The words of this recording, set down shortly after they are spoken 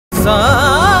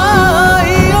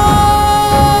साइयो।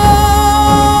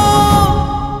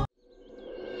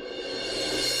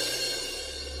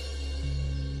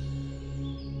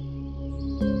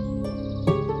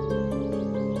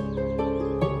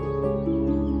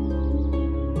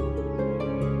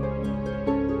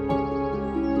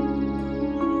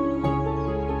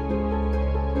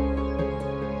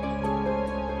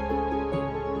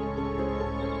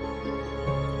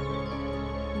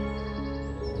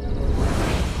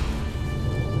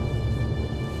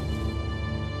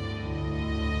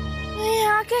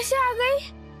 कैसे आ गई?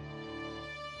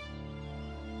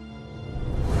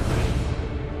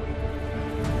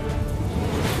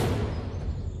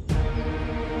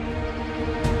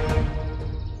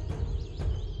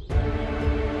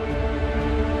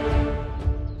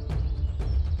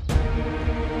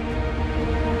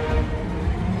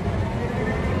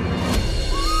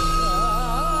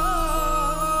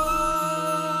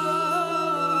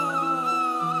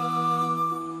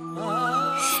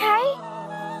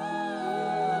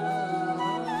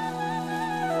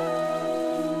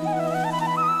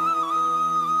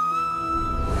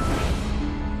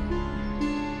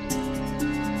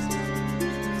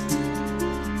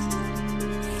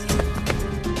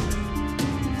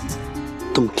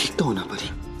 तुम ठीक तो हो ना परी?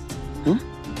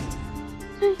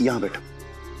 यहाँ बैठो।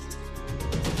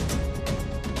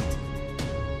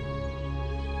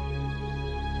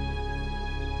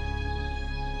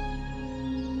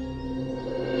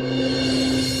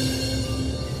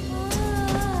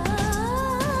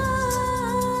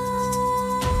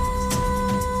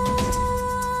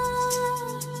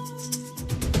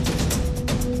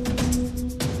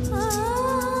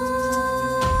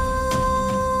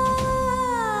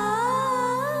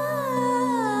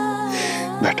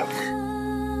 बैठो।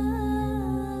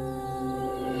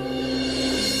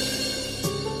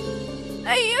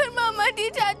 अय्यर मामा जी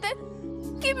चाहते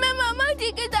कि मैं मामा जी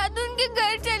के साथ उनके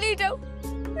घर चली जाऊं,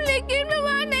 लेकिन मैं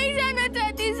वहाँ नहीं जाना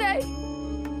चाहती साई।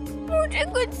 मुझे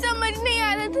कुछ समझ नहीं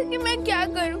आ रहा था कि मैं क्या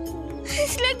करूं,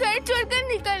 इसलिए घर छोड़कर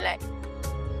निकल आई।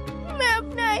 मैं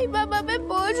अपने आई बाबा पे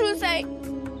बोझ हूँ साई।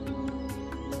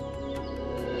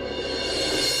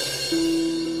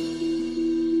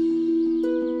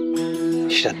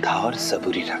 श्रद्धा और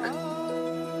सबूरी रख,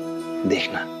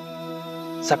 देखना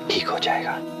सब ठीक हो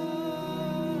जाएगा।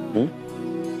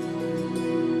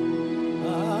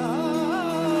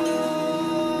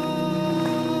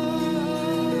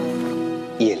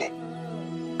 ये ले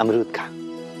अमरूद खा।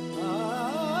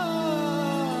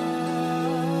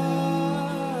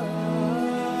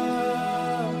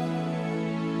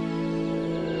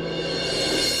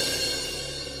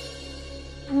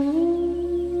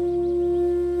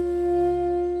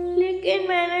 लेकिन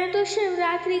मैंने तो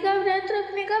शिवरात्रि का व्रत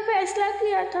रखने का फैसला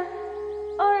किया था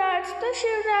और आज तो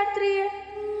शिवरात्रि है,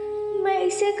 मैं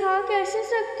इसे खा कैसे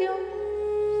सकती हूँ?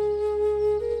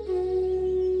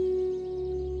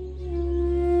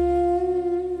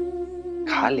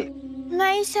 खा ले।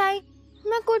 नहीं साई,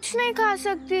 मैं कुछ नहीं खा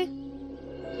सकती।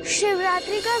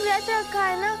 शिवरात्रि का व्रत रखा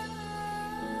है ना,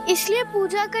 इसलिए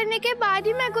पूजा करने के बाद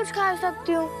ही मैं कुछ खा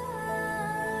सकती हूँ।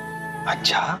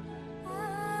 अच्छा,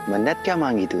 मन्नत क्या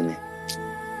मांगी तूने?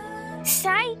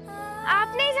 साई,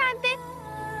 आप नहीं जानते,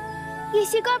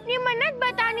 किसी को अपनी मन्नत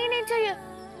बतानी नहीं चाहिए,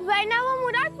 वरना वो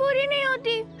मुराद पूरी नहीं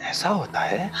होती। ऐसा होता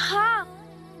है? हाँ,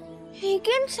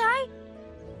 लेकिन साई,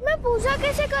 मैं पूजा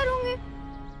कैसे करूँगी?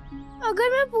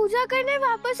 अगर मैं पूजा करने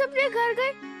वापस अपने घर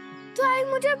गई, तो आई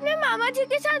मुझे अपने मामा जी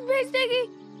के साथ भेज देगी।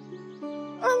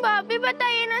 अब आप भी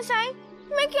बताइए ना साई,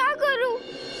 मैं क्या करूँ?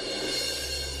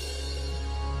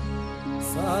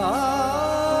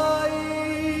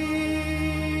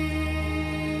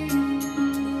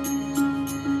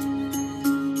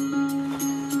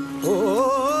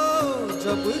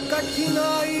 जब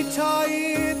कठिनाई छाई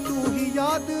तू ही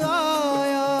याद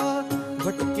आया,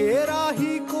 भटके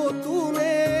राही को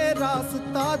तूने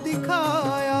रास्ता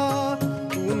दिखाया,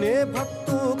 तूने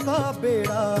भक्तों का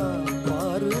बेड़ा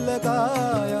पार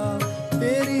लगाया,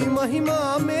 तेरी महिमा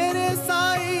मेरे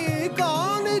साई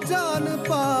कौन जान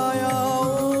पाया।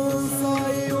 ओम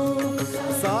साई ओम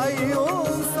साई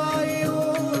ओम साई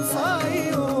ओम साई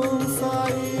ओम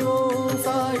साई ओम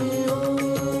साई ओम।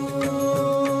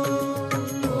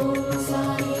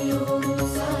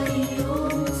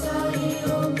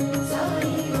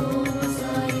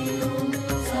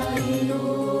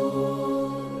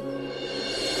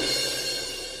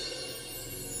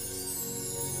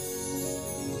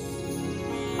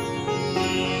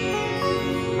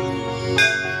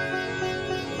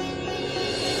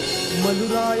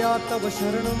 मनुराया तव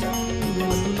शरणं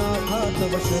मनुनाथा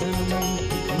तव शरणं,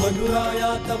 मनुराया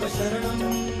तव शरणं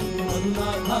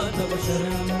मनुनाथा तव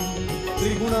शरणं,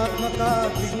 त्रिगुणात्मका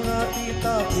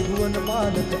त्रिगुणातीता त्रिभुवन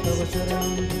पालक तव शरणं।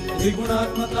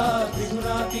 त्रिगुणात्मका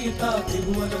त्रिगुणातीता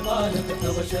त्रिभुवन पालक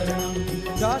तव शरणं।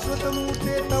 शाश्वत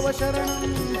मूर्ते तव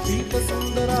शरणं शीत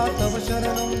सुंदरा तव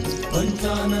शरणं।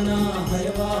 पंचानना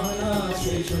हयवाहना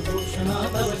शेषभूषणा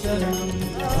तव शरणं।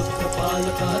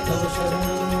 भक्तपालका तव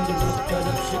शरणं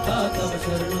भक्तरक्षिता तव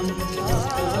शरणं।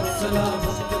 भक्तवत्सला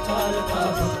भक्तपालका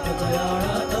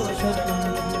भक्तदयाळा तव शरणं।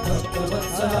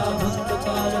 भक्तवत्सला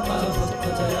भक्तपालका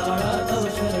भक्तदयाळा तव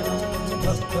शरणं।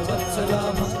 भक्तवत्सला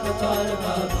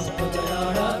भक्तपालका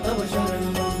भक्तदयाळा तव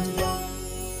शरणं।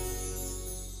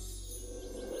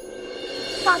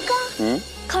 काका,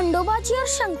 खंडोबा जी और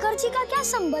शंकर जी का क्या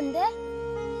संबंध है?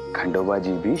 खंडोबा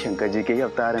जी भी शंकर जी के ही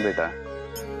अवतार हैं बेटा,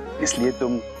 इसलिए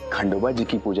तुम खंडोबा जी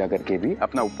की पूजा करके भी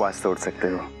अपना उपवास तोड़ सकते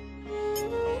हो।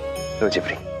 तो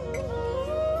छिपरी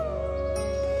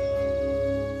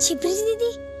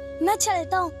दीदी, मैं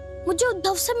चलता हूँ, मुझे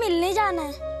उद्धव से मिलने जाना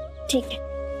है। ठीक है।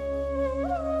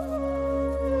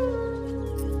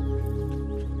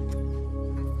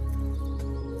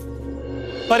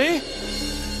 परी,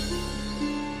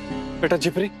 बेटा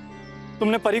जिपरी,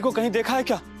 तुमने परी को कहीं देखा है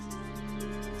क्या?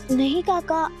 नहीं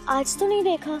काका, आज तो नहीं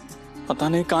देखा। पता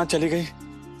नहीं कहाँ चली गई,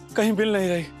 कहीं मिल नहीं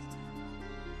रही।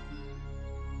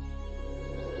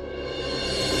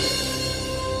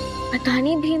 पता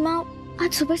नहीं भीमा,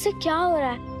 आज सुबह से क्या हो रहा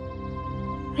है।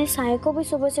 मैं साई को भी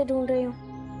सुबह से ढूंढ रही हूँ,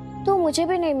 तो मुझे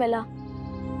भी नहीं मिला।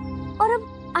 और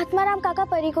अब आत्माराम काका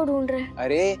परी को ढूंढ रहे हैं।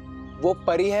 अरे वो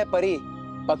परी है, परी।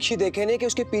 पक्षी देखे नहीं कि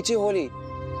उसके पीछे होली।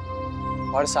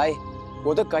 और साई,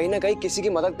 वो तो कहीं ना कहीं किसी की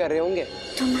मदद कर रहे होंगे।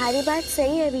 तुम्हारी बात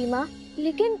सही है भीमा,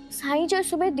 लेकिन साई जो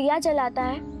सुबह दिया जलाता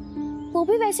है वो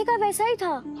भी वैसे का वैसा ही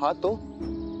था। हाँ, तो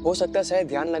हो सकता है शायद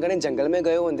ध्यान लगाने जंगल में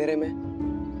गए हो अंधेरे में।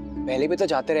 पहले भी तो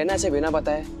जाते रहे ना ऐसे बिना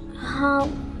बताए। हाँ,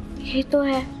 ये तो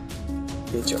है।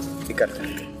 फिकर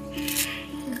करके।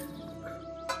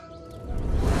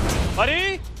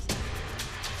 परी,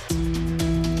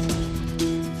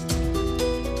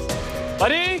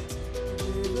 परी,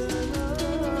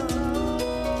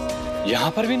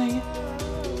 यहाँ पर भी नहीं है।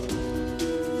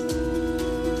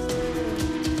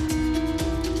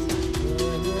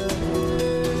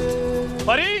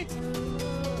 परी,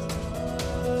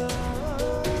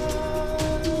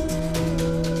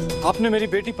 आपने मेरी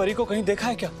बेटी परी को कहीं देखा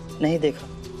है क्या? नहीं देखा।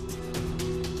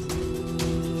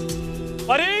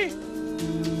 परी,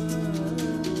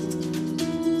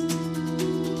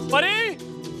 परी,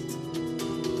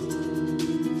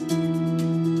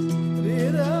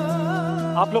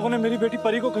 आप लोगों ने मेरी बेटी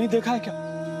परी को कहीं देखा है क्या?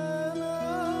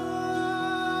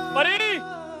 परी,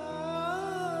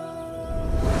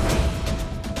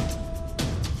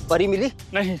 परी मिली?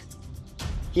 नहीं।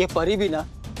 ये परी भी ना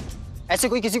ऐसे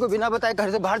कोई किसी को बिना बताए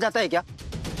घर से बाहर जाता है क्या?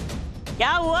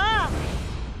 क्या हुआ?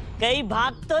 कहीं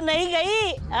भाग तो नहीं गई?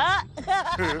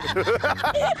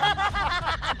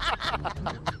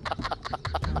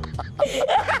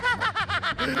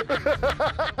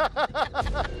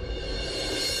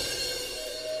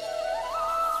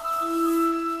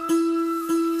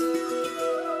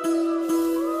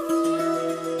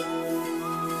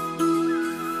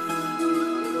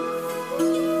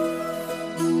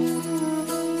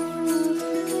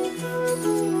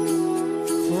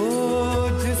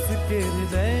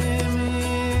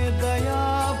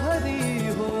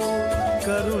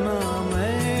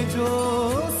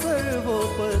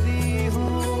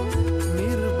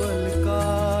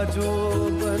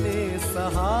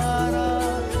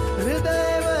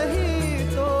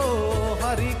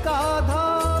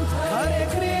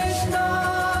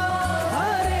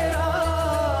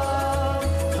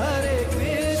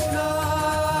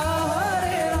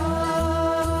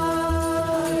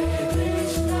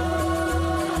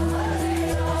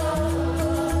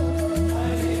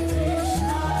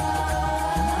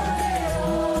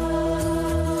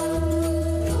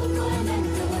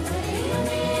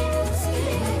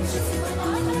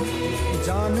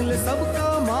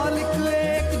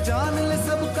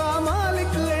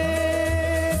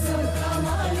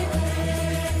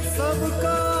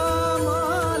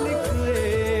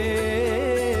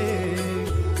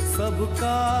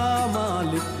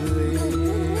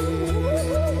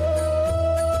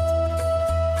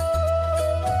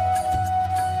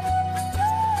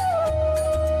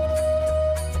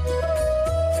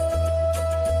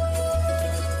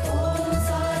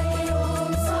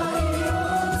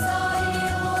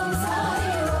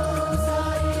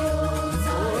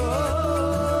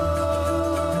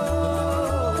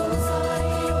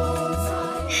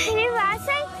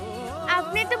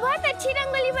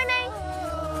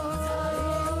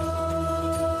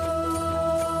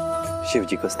 शिव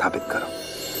जी को स्थापित करो।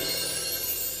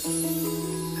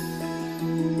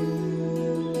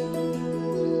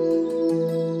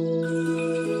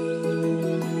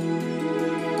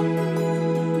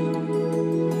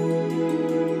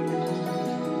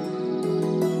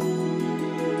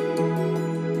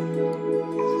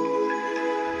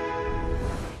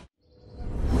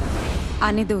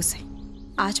 आने दो उसे,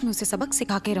 आज मैं उसे सबक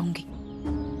सिखा के रहूंगी।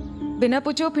 बिना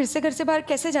पूछे वो फिर से घर से बाहर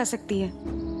कैसे जा सकती है?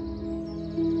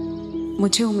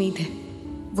 मुझे उम्मीद है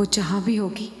वो जहां भी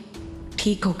होगी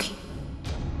ठीक होगी।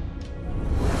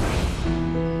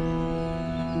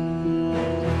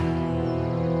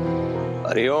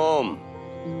 हरिओम,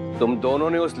 तुम दोनों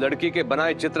ने उस लड़की के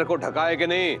बनाए चित्र को ढकाया कि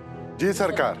नहीं? जी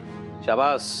सरकार।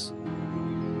 शाबाश।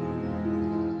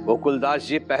 गोकुलदास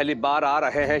जी पहली बार आ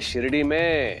रहे हैं शिरडी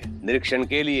में निरीक्षण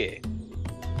के लिए।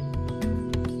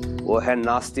 वो है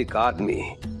नास्तिक आदमी।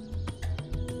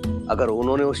 अगर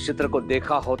उन्होंने उस चित्र को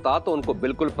देखा होता तो उनको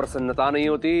बिल्कुल प्रसन्नता नहीं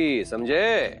होती,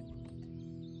 समझे?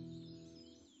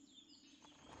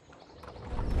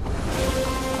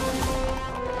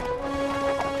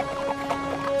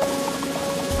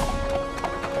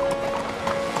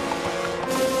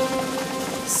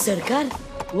 सरकार,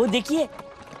 वो देखिए,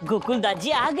 गोकुलदास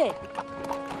जी आ गए।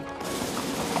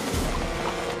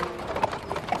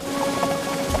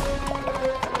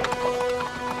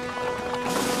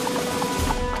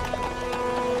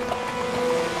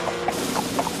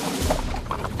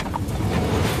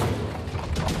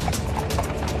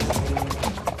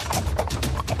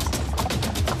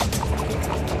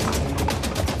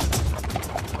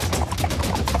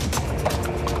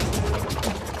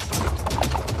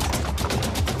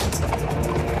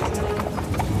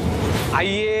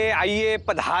 आइए आइए,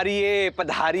 पधारिए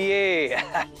पधारिए।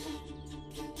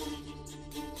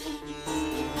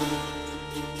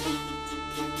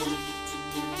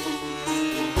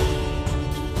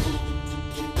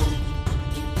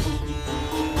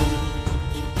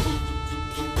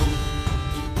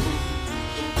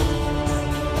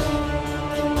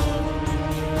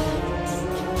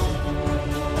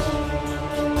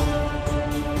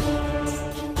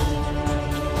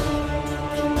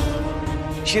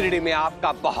 शिरडी में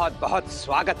आपका बहुत बहुत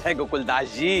स्वागत है गोकुलदास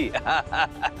जी।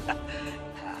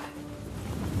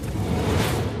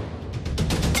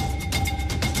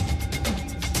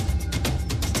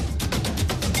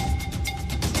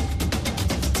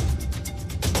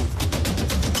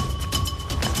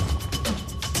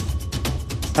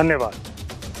 धन्यवाद,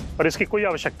 पर इसकी कोई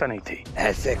आवश्यकता नहीं थी।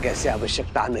 ऐसे कैसे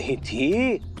आवश्यकता नहीं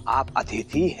थी? आप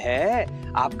अतिथि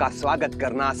हैं, आपका स्वागत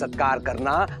करना, सत्कार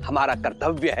करना हमारा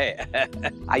कर्तव्य है।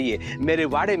 आइए, मेरे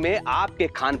वाड़े में आपके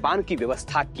खान पान की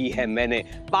व्यवस्था की है मैंने।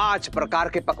 5 प्रकार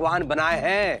के पकवान बनाए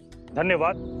हैं।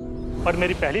 धन्यवाद, पर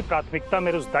मेरी पहली प्राथमिकता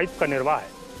मेरे उस दायित्व का निर्वाह है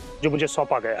जो मुझे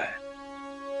सौंपा गया है।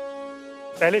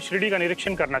 पहले शिरडी का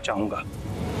निरीक्षण करना चाहूंगा।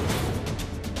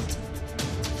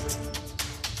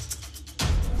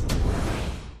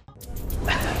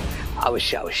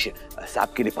 अवश्य अवश्य,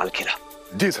 साहब की नेपाल खिला।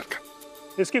 जी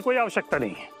सरकार। इसकी कोई आवश्यकता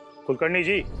नहीं है। कुलकर्णी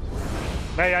जी,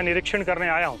 मैं यहाँ निरीक्षण करने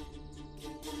आया हूं।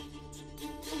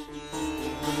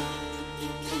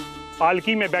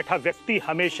 पालकी में बैठा व्यक्ति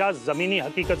हमेशा जमीनी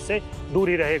हकीकत से दूर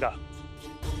ही रहेगा,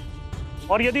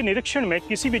 और यदि निरीक्षण में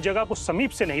किसी भी जगह को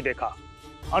समीप से नहीं देखा,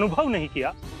 अनुभव नहीं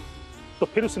किया, तो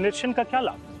फिर उस निरीक्षण का क्या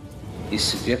लाभ?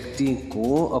 इस व्यक्ति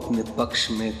को अपने पक्ष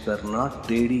में करना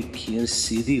टेढ़ी खीर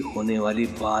सीधी होने वाली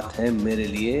बात है मेरे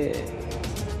लिए।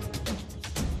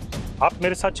 आप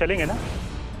मेरे साथ चलेंगे ना,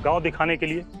 गांव दिखाने के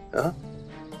लिए?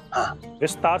 हाँ,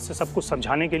 विस्तार से सब कुछ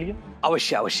समझाने के लिए।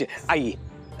 अवश्य अवश्य, आइए।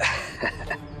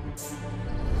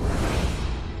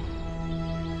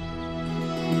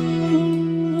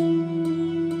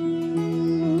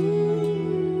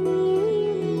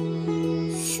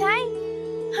 साईं,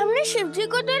 हमने शिव जी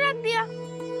को तो रख दिया,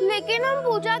 लेकिन हम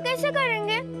पूजा कैसे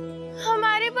करेंगे?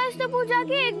 हमारे पास तो पूजा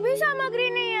की एक भी सामग्री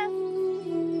नहीं है।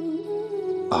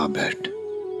 आ बैठ।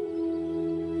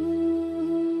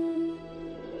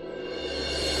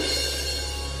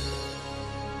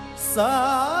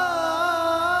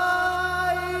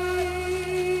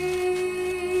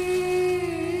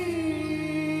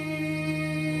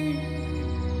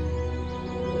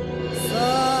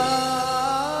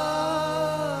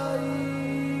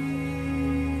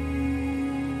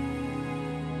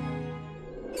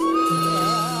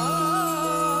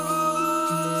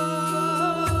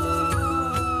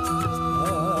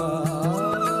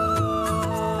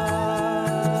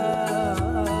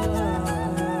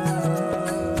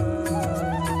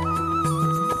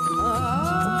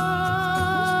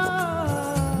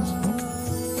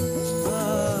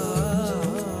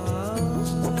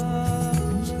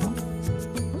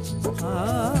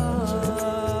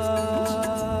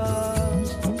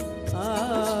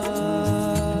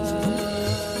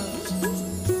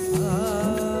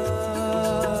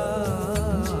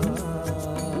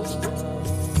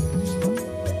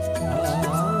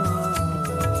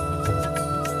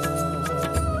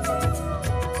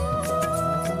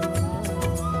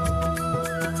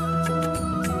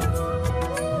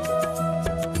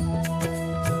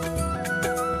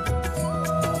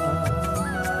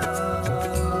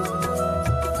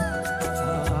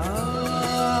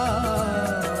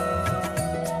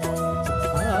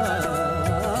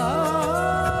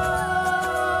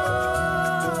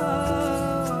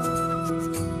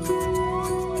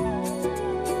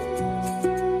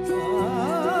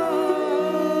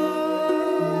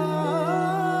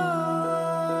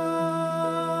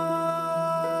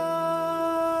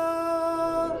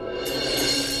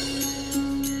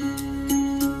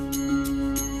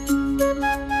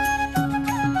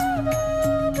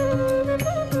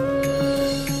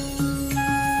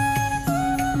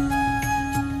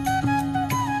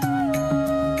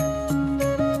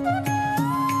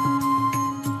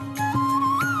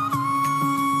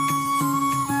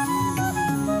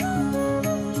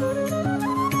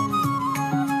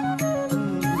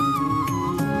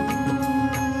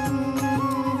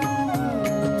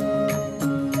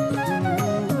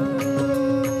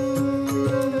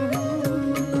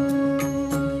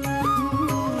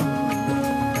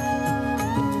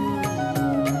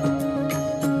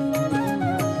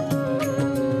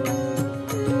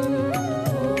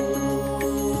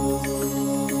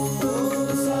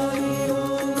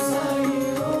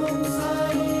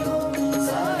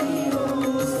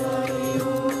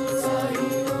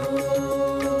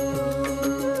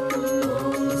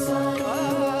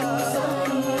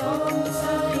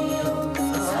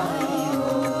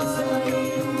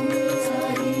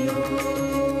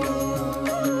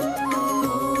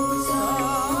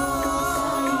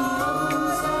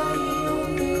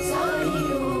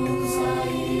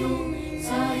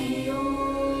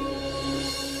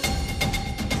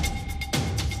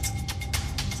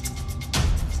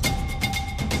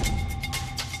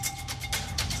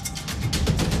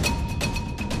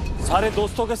 सारे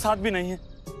दोस्तों के साथ भी नहीं है,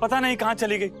 पता नहीं कहाँ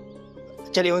चली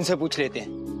गई। चलिए उनसे पूछ लेते हैं।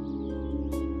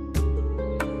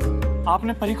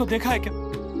 आपने परी को देखा है क्या?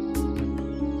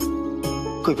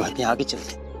 कोई बात नहीं, आगे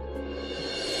चलते हैं।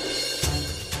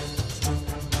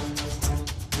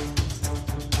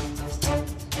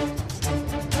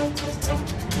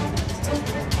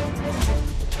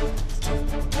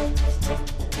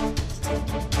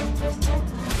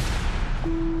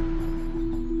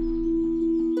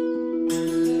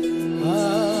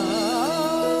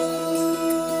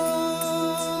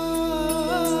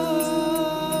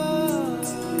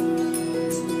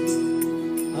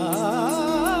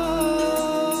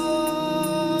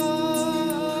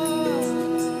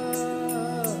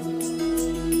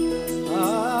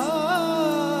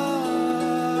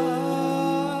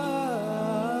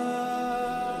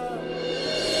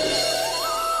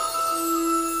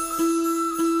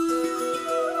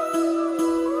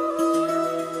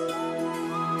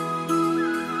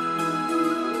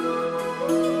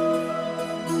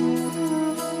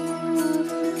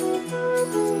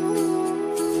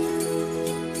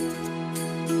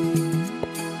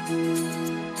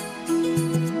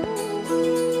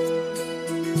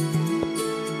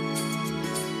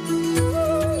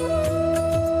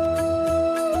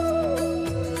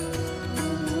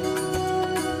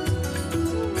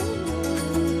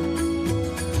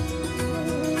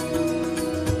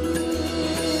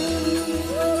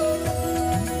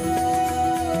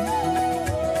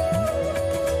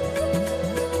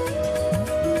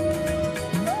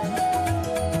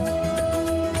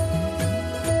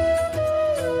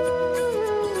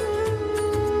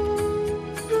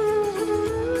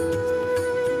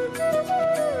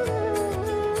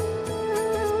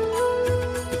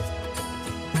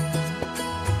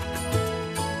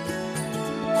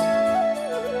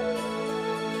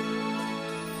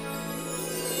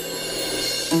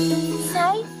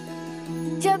 साई,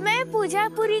 जब मैं पूजा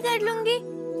पूरी कर लूंगी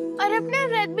और अपना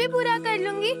व्रत भी पूरा कर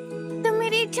लूंगी तो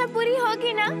मेरी इच्छा पूरी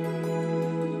होगी ना?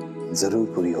 जरूर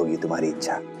पूरी होगी तुम्हारी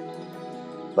इच्छा,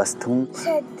 बस तुम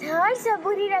श्रद्धा और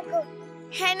सबूरी रखो,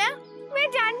 है ना? मैं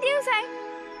जानती हूँ साई।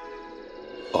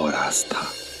 और आस्था,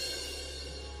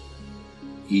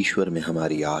 ईश्वर में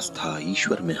हमारी आस्था,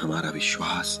 ईश्वर में हमारा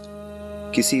विश्वास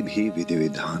किसी भी विधि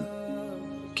विधान,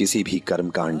 किसी भी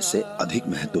कर्मकांड से अधिक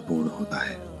महत्वपूर्ण होता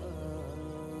है।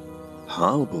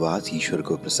 हाँ, उपवास ईश्वर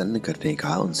को प्रसन्न करने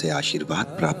का, उनसे आशीर्वाद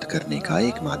प्राप्त करने का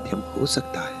एक माध्यम हो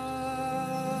सकता है,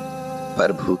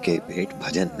 पर भूखे पेट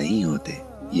भजन नहीं होते,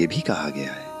 ये भी कहा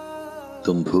गया है।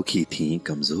 तुम भूखी थी,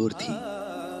 कमजोर थी,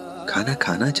 खाना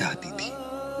खाना चाहती थी,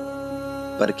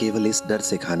 पर केवल इस डर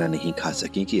से खाना नहीं खा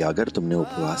सकी कि अगर तुमने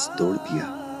उपवास तोड़ दिया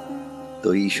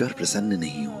तो ईश्वर प्रसन्न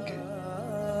नहीं होंगे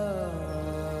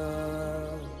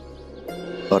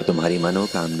और तुम्हारी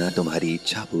मनोकामना, तुम्हारी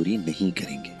इच्छा पूरी नहीं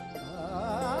करेंगे।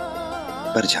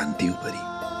 पर जानती हो परी,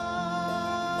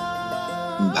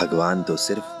 भगवान तो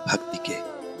सिर्फ भक्ति के,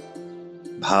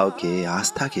 भाव के,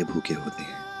 आस्था के भूखे होते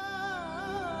हैं।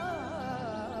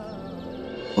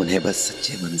 उन्हें बस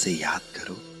सच्चे मन से याद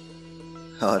करो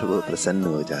और वो प्रसन्न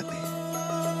हो जाते हैं।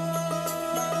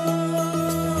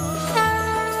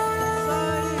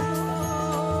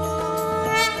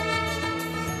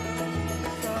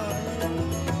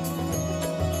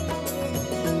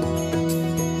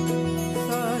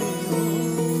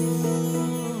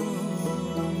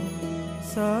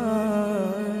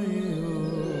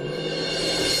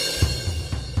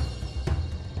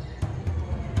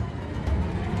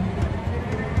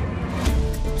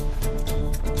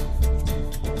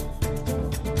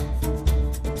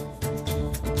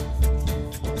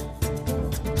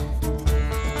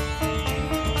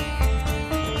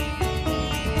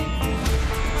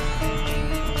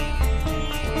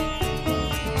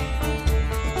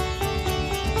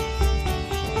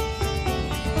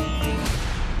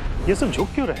 ये सब झुक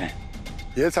क्यों रहे हैं?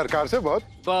 ये सरकार से बहुत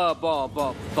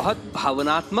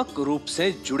भावनात्मक रूप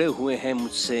से जुड़े हुए हैं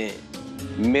मुझसे,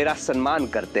 मेरा सम्मान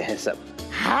करते हैं सब।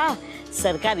 हाँ,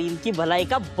 सरकार इनकी भलाई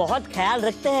का बहुत ख्याल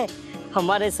रखते हैं।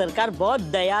 हमारे सरकार बहुत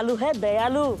दयालु है,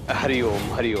 दयालु।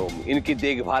 हरिओम हरिओम, इनकी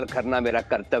देखभाल करना मेरा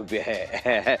कर्तव्य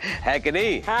है कि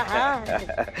नहीं? हाँ हाँ।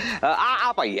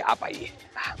 आप आइए, आप आइए,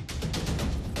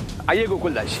 आइए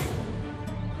गोकुलदास जी।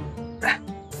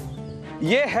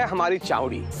 ये है हमारी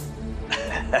चावड़ी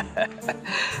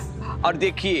और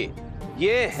देखिए,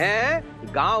 ये है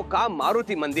गांव का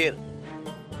मारुति मंदिर।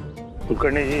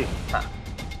 कुलकर्णी जी, हाँ,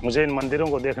 मुझे इन मंदिरों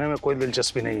को देखने में कोई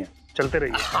दिलचस्पी नहीं है, चलते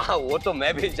रहिए। हाँ, वो तो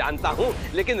मैं भी जानता हूँ,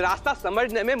 लेकिन रास्ता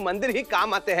समझने में मंदिर ही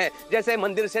काम आते हैं। जैसे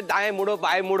मंदिर से दाएं मुड़ो,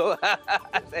 बाएं मुड़ो।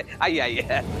 आइए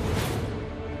आइए।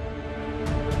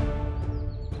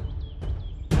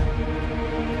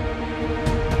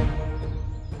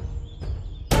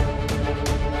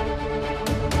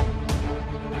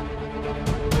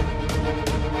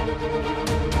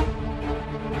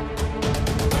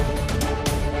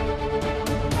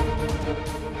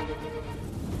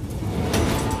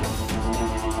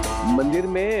 मंदिर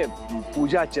में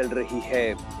पूजा चल रही है,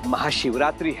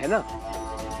 महाशिवरात्रि है ना।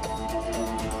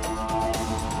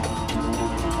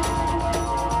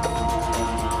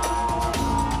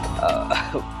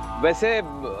 वैसे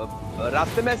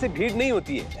रास्ते में ऐसे भीड़ नहीं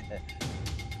होती है।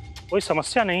 कोई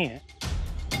समस्या नहीं है,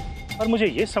 पर मुझे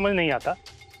ये समझ नहीं आता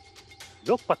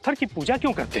लोग पत्थर की पूजा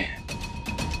क्यों करते हैं।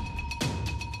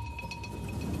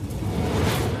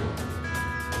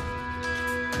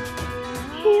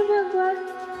 हे भगवान,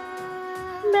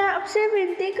 मैं आपसे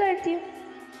विनती करती हूँ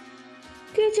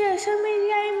कि जैसा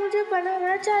मेरी आई मुझे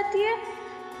बनाना चाहती है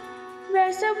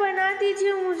वैसा बना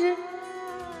दीजिए मुझे,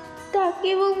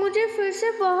 ताकि वो मुझे फिर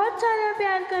से बहुत सारा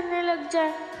प्यार करने लग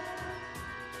जाए।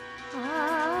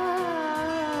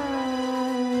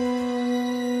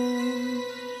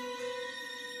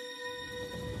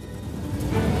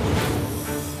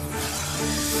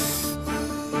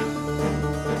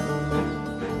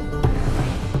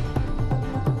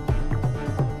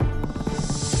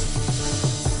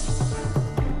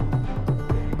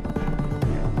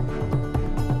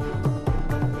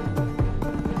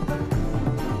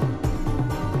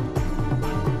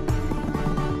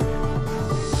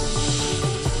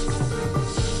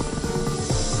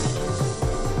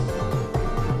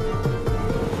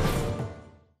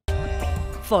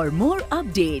 For more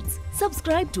updates,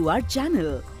 subscribe to our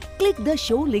channel, click the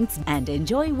show links and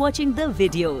enjoy watching the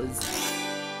videos.